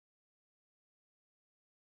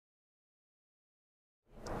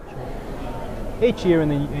Each year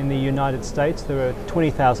in the United States, there are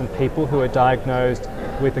 20,000 people who are diagnosed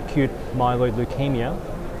with acute myeloid leukemia,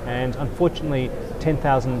 and unfortunately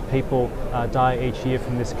 10,000 people die each year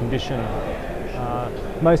from this condition.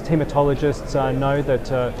 Most hematologists know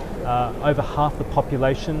that over half the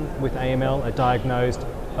population with AML are diagnosed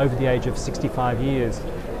over the age of 65 years.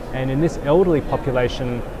 And in this elderly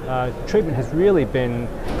population, treatment has really been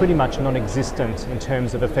pretty much non-existent in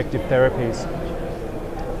terms of effective therapies.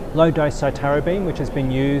 Low-dose Cytarabine, which has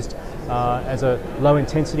been used as a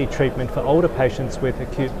low-intensity treatment for older patients with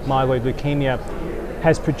acute myeloid leukemia,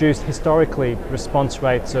 has produced historically response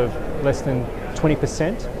rates of less than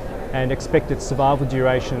 20% and expected survival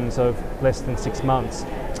durations of less than 6 months.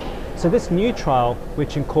 So this new trial,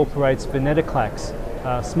 which incorporates Venetoclax,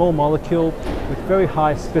 a small molecule with very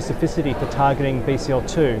high specificity for targeting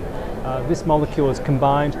BCL2, this molecule is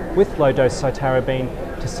combined with low-dose Cytarabine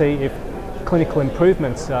to see if clinical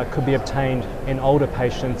improvements could be obtained in older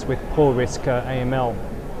patients with poor risk AML.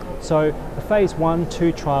 So the phase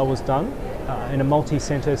 1-2 trial was done in a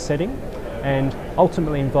multi-centre setting and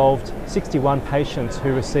ultimately involved 61 patients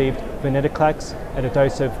who received Venetoclax at a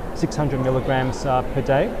dose of 600 milligrams per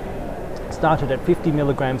day. Started at 50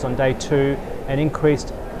 milligrams on day 2 and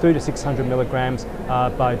increased through to 600 milligrams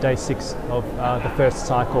by day 6 of the first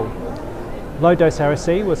cycle. Low-dose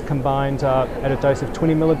RSE was combined at a dose of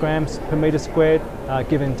 20 milligrams per metre squared,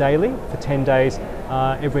 given daily for 10 days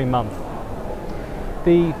every month.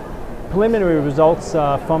 The preliminary results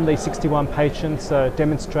from these 61 patients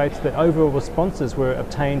demonstrates that overall responses were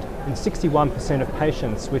obtained in 61% of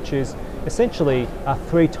patients, which is essentially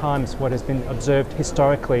 3 times what has been observed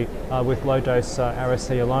historically with low-dose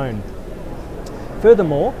RSE alone.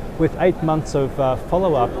 Furthermore, with 8 months of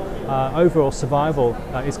follow-up, overall survival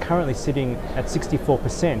is currently sitting at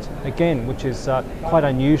 64%, again, which is quite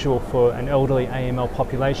unusual for an elderly AML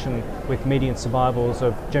population with median survivals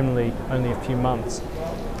of generally only a few months.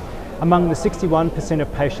 Among the 61%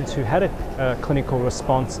 of patients who had a clinical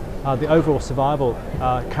response, the overall survival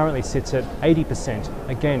currently sits at 80%,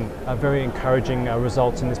 again, very encouraging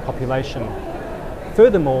results in this population.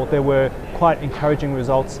 Furthermore, there were quite encouraging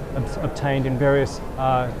results obtained in various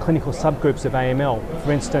clinical subgroups of AML.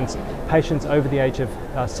 For instance, patients over the age of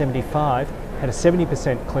 75 had a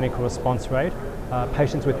 70% clinical response rate,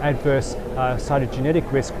 patients with adverse cytogenetic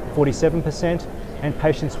risk 47%, and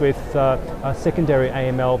patients with secondary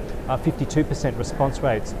AML 52% response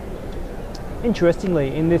rates.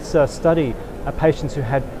 Interestingly, in this study, patients who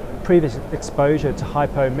had previous exposure to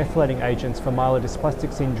hypomethylating agents for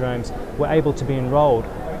myelodysplastic syndromes were able to be enrolled,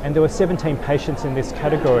 and there were 17 patients in this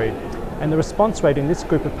category, and the response rate in this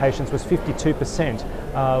group of patients was 52%,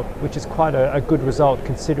 which is quite a good result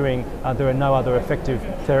considering there are no other effective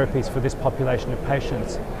therapies for this population of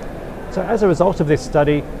patients. So as a result of this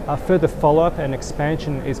study, further follow-up and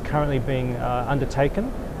expansion is currently being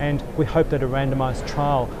undertaken, and we hope that a randomised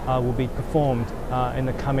trial will be performed in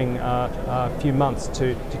the coming few months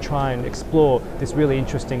to try and explore this really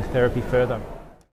interesting therapy further.